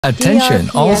Attention,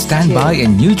 all DRPS standby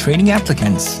and new training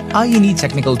applicants. INE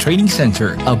Technical Training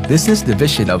Center, a business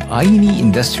division of INE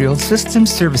Industrial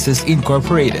Systems Services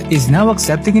Incorporated, is now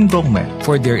accepting enrollment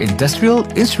for their Industrial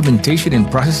Instrumentation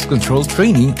and Process Control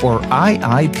Training or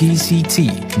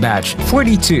IIPCT Batch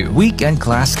 42 weekend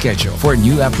class schedule. For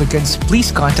new applicants,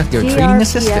 please contact their training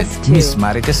assistant, Ms.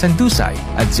 Marita Sandusay,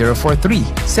 at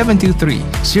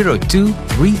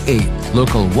 043-723-0238,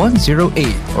 local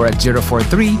 108, or at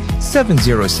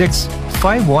 043-706-5192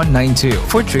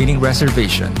 for training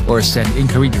reservation, or send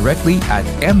inquiry directly at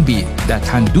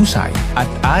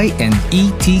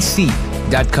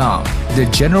mb.handusay@inetc.com. The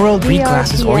General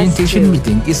Pre-Classes Orientation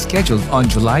Meeting is scheduled on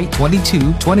July 22,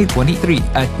 2023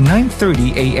 at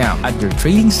 9:30 a.m. at their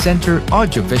Training Center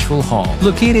Audiovisual Hall,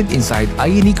 located inside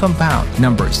INE Compound,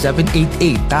 number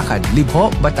 788 Takad,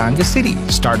 Libho, Batangas City.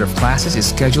 Start of classes is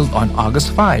scheduled on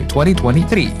August 5,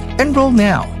 2023. Enroll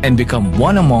now and become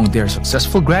one among their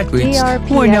successful graduates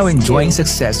who are now enjoying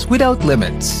success without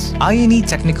limits. INE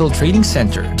Technical Training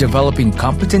Center, developing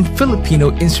competent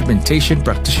Filipino instrumentation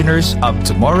practitioners of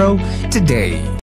tomorrow, today.